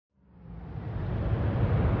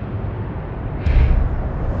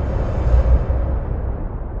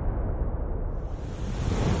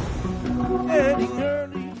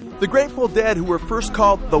The Grateful Dead, who were first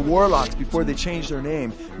called the Warlocks before they changed their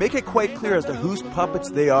name, make it quite clear as to whose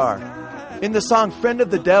puppets they are. In the song Friend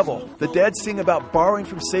of the Devil, the Dead sing about borrowing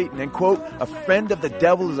from Satan and, quote, a friend of the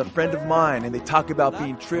devil is a friend of mine, and they talk about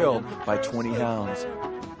being trailed by 20 hounds.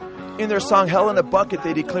 In their song Hell in a Bucket,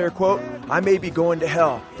 they declare, quote, I may be going to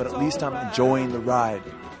hell, but at least I'm enjoying the ride.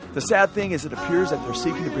 The sad thing is it appears that they're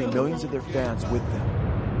seeking to bring millions of their fans with them.